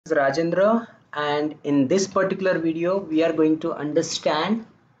Rajendra, and in this particular video we are going to understand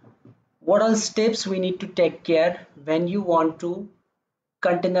what all steps we need to take care when you want to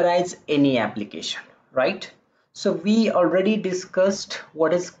containerize any application, right? So we already discussed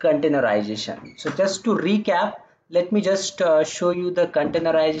what is containerization. So just to recap, let me just show you the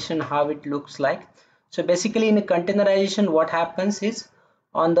containerization, how it looks like. So basically in a containerization, what happens is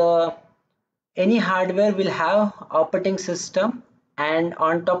on the any hardware will have operating system, and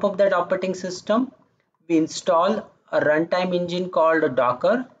on top of that operating system we install a runtime engine called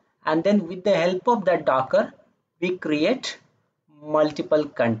Docker, and then with the help of that Docker we create multiple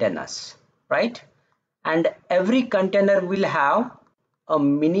containers, right? And every container will have a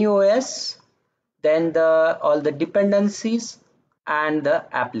mini OS, then the all the dependencies and the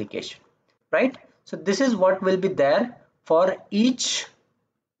application, right? So this is what will be there for each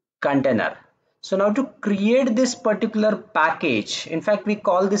container. So now to create this particular package, in fact we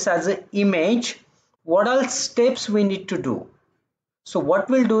call this as an image, what all steps we need to do? So what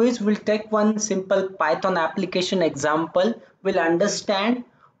we'll do is we'll take one simple Python application example. We'll understand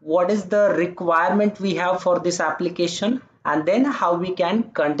what is the requirement we have for this application and then how we can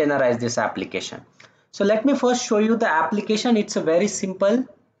containerize this application. So let me first show you the application. It's a very simple.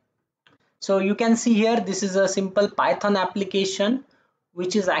 So you can see here, this is a simple Python application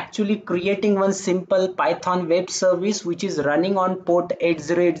which is actually creating one simple Python web service which is running on port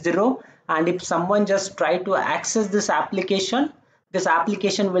 8080, and if someone just try to access this application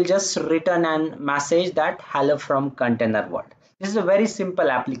will just return a message that hello from container world. This is a very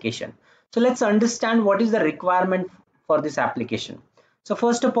simple application. So let's understand what is the requirement for this application. So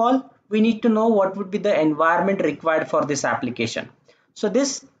first of all, we need to know what would be the environment required for this application. So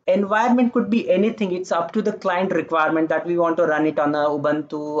this environment could be anything. It's up to the client requirement that we want to run it on a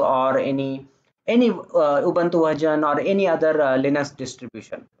Ubuntu or any Ubuntu version or any other Linux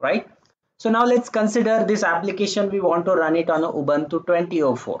distribution, right? So now let's consider this application we want to run it on a Ubuntu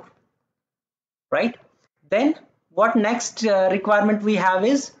 2004, right? Then what next requirement we have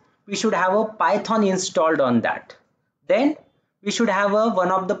is we should have a Python installed on that. Then we should have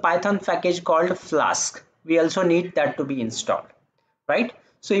one of the Python package called Flask. We also need that to be installed, right?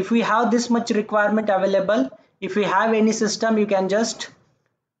 So if we have this much requirement available, if we have any system, you can just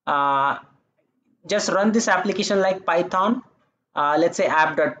run this application like Python, let's say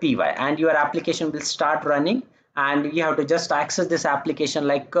app.py, and your application will start running, and you have to just access this application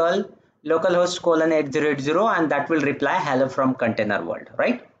like curl localhost colon 8080, and that will reply hello from container world,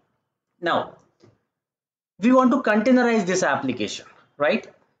 right? Now we want to containerize this application, right?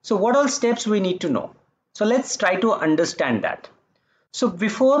 So what all steps we need to know? So let's try to understand that. So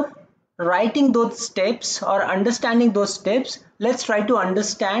before writing those steps or understanding those steps, let's try to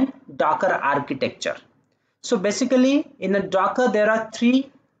understand Docker architecture. So basically in a Docker there are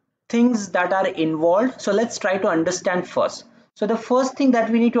three things that are involved. So let's try to understand first. So the first thing that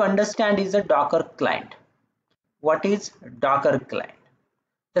we need to understand is a Docker client. What is Docker client?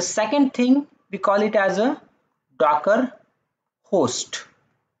 The second thing, we call it as a Docker host,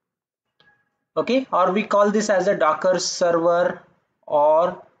 okay, or we call this as a Docker server,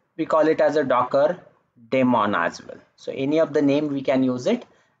 or we call it as a Docker daemon as well. So any of the name we can use it.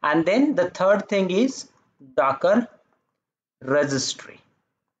 And then the third thing is Docker registry.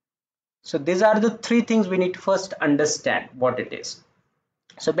 So these are the three things we need to first understand what it is.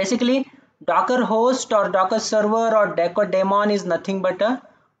 So basically Docker host or Docker server or Docker daemon is nothing but a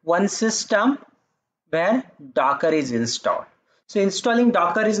one system where Docker is installed. So installing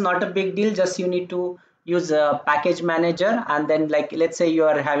Docker is not a big deal, just you need to use a package manager, and then like let's say you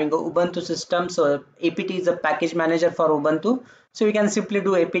are having a Ubuntu system, so apt is a package manager for Ubuntu, so you can simply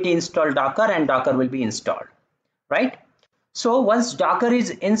do apt install Docker and Docker will be installed, right? So once Docker is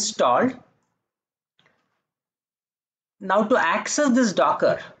installed, now to access this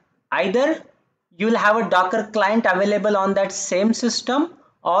Docker, either you will have a Docker client available on that same system,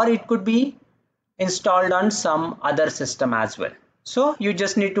 or it could be installed on some other system as well. So you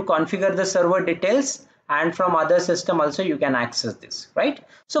just need to configure the server details, and from other system also you can access this, right?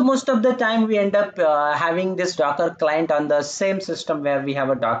 So most of the time we end up having this Docker client on the same system where we have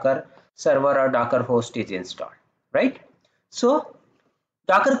a Docker server or Docker host is installed, right? So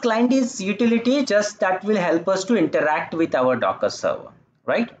Docker client is utility just that will help us to interact with our Docker server,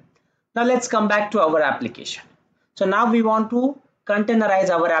 right? Now let's come back to our application. So now we want to containerize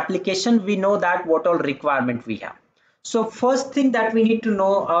our application. We know that what all requirement we have. So first thing that we need to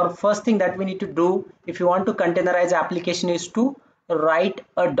know, or first thing that we need to do if you want to containerize application, is to write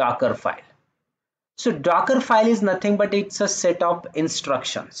a Docker file. So Docker file is nothing but it's a set of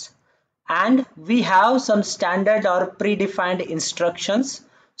instructions, and we have some standard or predefined instructions.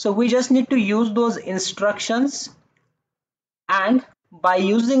 So we just need to use those instructions, and by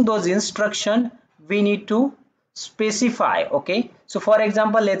using those instruction we need to specify. Okay, so for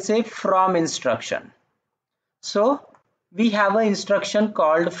example, let's say from instruction. So we have an instruction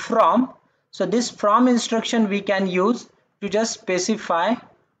called from. So this from instruction we can use to just specify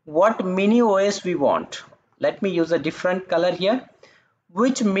what mini OS we want. Let me use a different color here.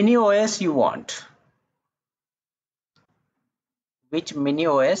 Which mini OS you want? Which mini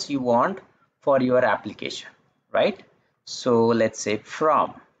OS you want for your application, right? So let's say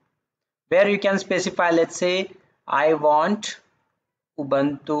from, where you can specify, let's say I want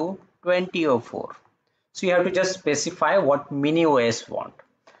Ubuntu 2004. So you have to just specify what mini OS want.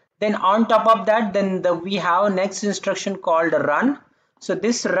 Then on top of that, then we have next instruction called run. So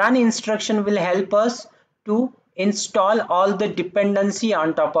this run instruction will help us to install all the dependency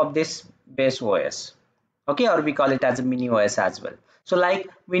on top of this base OS. Okay, or we call it as a mini OS as well. So like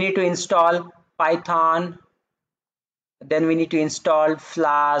we need to install Python, then we need to install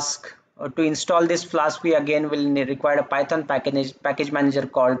Flask. To install this Flask, we again will require a Python package manager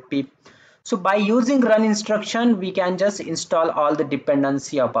called pip. So by using run instruction, we can just install all the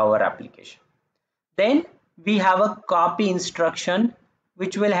dependency of our application. Then we have a copy instruction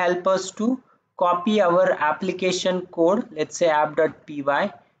which will help us to copy our application code, let's say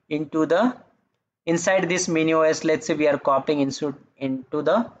app.py, into the inside this mini OS. Let's say we are copying into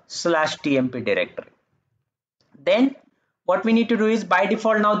the /tmp directory. Then what we need to do is, by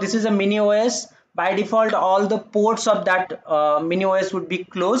default, now this is a mini OS. By default, all the ports of that mini OS would be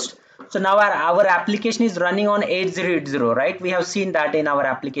closed. So now our application is running on 8080, right? We have seen that in our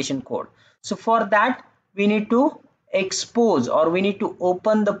application code. So for that, we need to expose, or we need to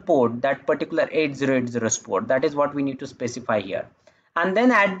open the port, that particular 8080 port. That is what we need to specify here. And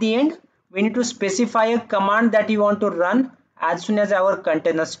then at the end, we need to specify a command that you want to run as soon as our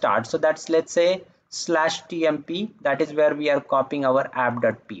container starts. So that's, let's say, /tmp. That is where we are copying our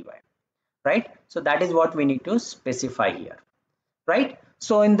app.py, right? So that is what we need to specify here, right?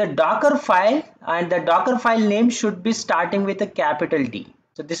 So in the Docker file, and the Docker file name should be starting with a capital D.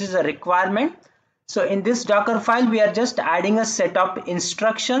 So this is a requirement. So in this Docker file, we are just adding a set of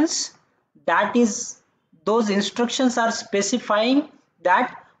instructions. That is, those instructions are specifying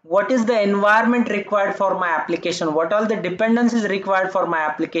that what is the environment required for my application, what all the dependencies required for my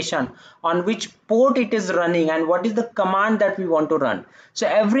application, on which port it is running, and what is the command that we want to run. So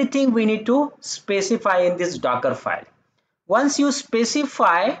everything we need to specify in this Docker file. Once you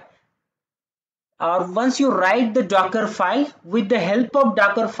specify, or once you write the Docker file, with the help of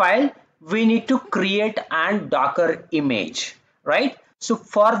Docker file, we need to create an Docker image, right? So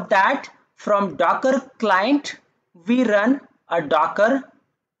for that, from Docker client, we run a Docker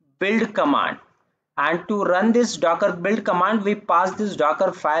build command, and to run this Docker build command, we pass this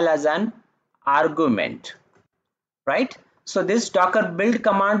Docker file as an argument, right? So this Docker build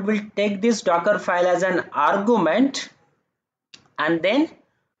command will take this Docker file as an argument, and then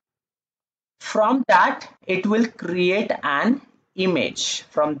from that it will create an image.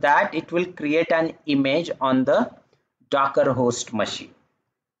 From that it will create an image on the Docker host machine.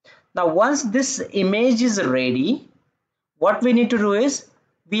 Now once this image is ready, what we need to do is,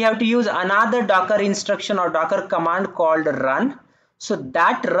 we have to use another Docker instruction or Docker command called run. So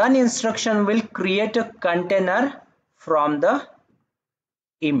that run instruction will create a container from the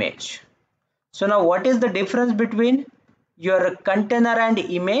image. So now what is the difference between your container and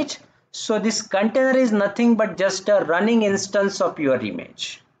image? So this container is nothing but just a running instance of your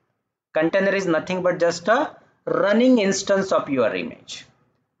image. Container is nothing but just a running instance of your image,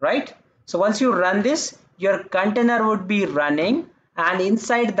 right? So once you run this, your container would be running, and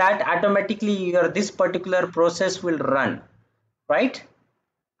inside that automatically this particular process will run, right?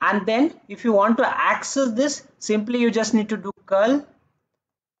 And then if you want to access this, simply you just need to do curl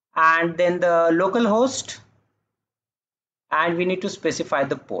and then the localhost, and we need to specify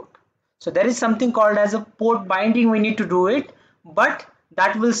the port. So there is something called as a port binding. We need to do it, but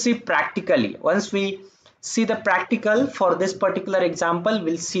that we'll see practically. Once we see the practical for this particular example,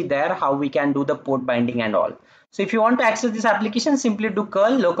 we'll see there how we can do the port binding and all. So if you want to access this application, simply do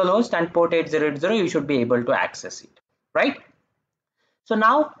curl localhost and port 8080. You should be able to access it, right? So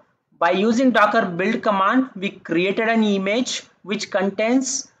now by using Docker build command, we created an image which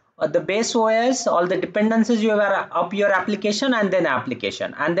contains the base OS, all the dependencies you have of your application, and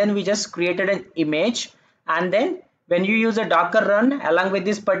then we just created an image, and then when you use a Docker run along with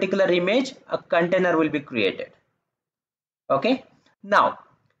this particular image, a container will be created. Okay, now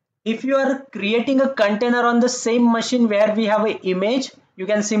if you are creating a container on the same machine where we have an image, you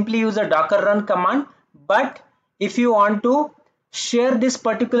can simply use a Docker run command. But if you want to share this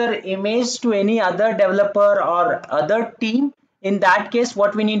particular image to any other developer or other team, in that case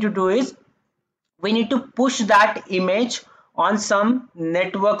what we need to do is we need to push that image on some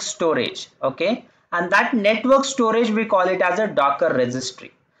network storage, okay, and that network storage we call it as a Docker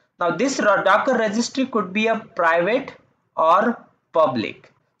registry. Now this Docker registry could be a private or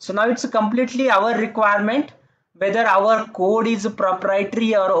public. So now it's completely our requirement whether our code is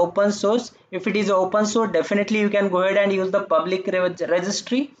proprietary or open source. If it is open source, definitely you can go ahead and use the public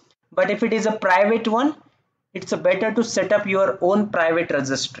registry, but if it is a private one, it's better to set up your own private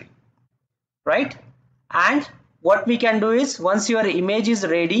registry, right? And what we can do is once your image is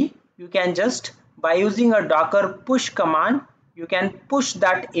ready, you can just by using a Docker push command, you can push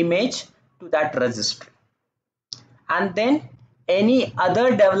that image to that registry, and then any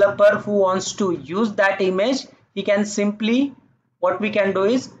other developer who wants to use that image, he can simply, what we can do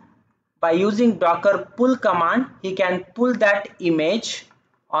is by using Docker pull command, he can pull that image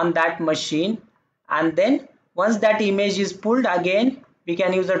on that machine, and then once that image is pulled, again we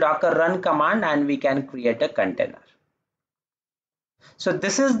can use a Docker run command and we can create a container. So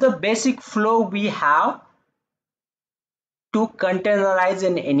this is the basic flow we have to containerize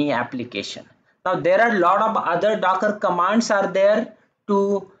in any application. Now there are a lot of other Docker commands are there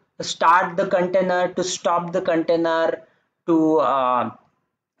to start the container, to stop the container, to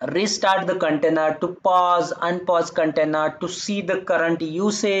restart the container, to pause, unpause container, to see the current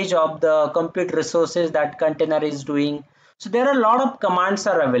usage of the compute resources that container is doing. So there are a lot of commands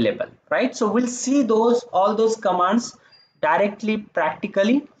are available, right? So we'll see all those commands directly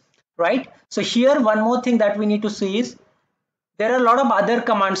practically, right? So here one more thing that we need to see is there are a lot of other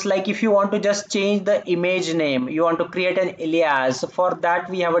commands, like if you want to just change the image name, you want to create an alias, so for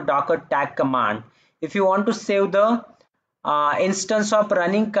that we have a Docker tag command. If you want to save the instance of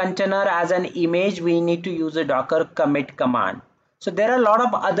running container as an image, we need to use a Docker commit command. So there are a lot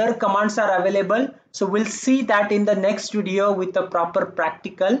of other commands are available, so we'll see that in the next video with the proper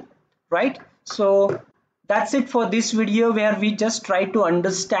practical, right? So that's it for this video, where we just try to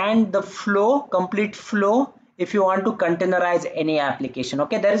understand the flow, complete flow, if you want to containerize any application.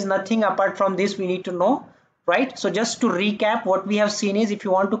 Okay, there is nothing apart from this we need to know, right? So just to recap, what we have seen is if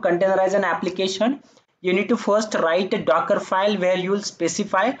you want to containerize an application, you need to first write a Docker file where you will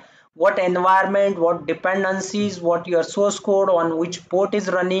specify what environment, what dependencies, what your source code, on which port is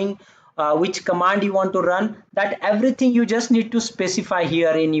running, which command you want to run. That everything you just need to specify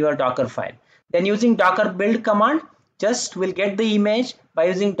here in your Docker file. Then using Docker build command, just we'll get the image. By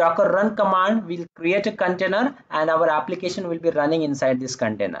using Docker run command, we'll create a container and our application will be running inside this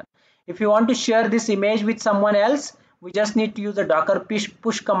container. If you want to share this image with someone else, we just need to use the Docker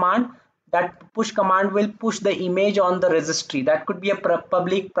push command. That push command will push the image on the registry. That could be a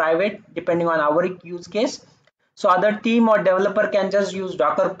public, private, depending on our use case. So other team or developer can just use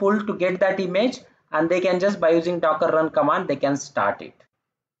Docker pull to get that image, and they can just by using Docker run command, they can start it,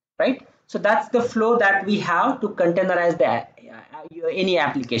 right? So that's the flow that we have to containerize any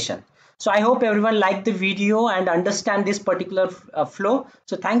application. So I hope everyone liked the video and understand this particular flow.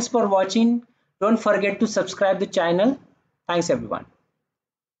 So thanks for watching. Don't forget to subscribe the channel. Thanks everyone.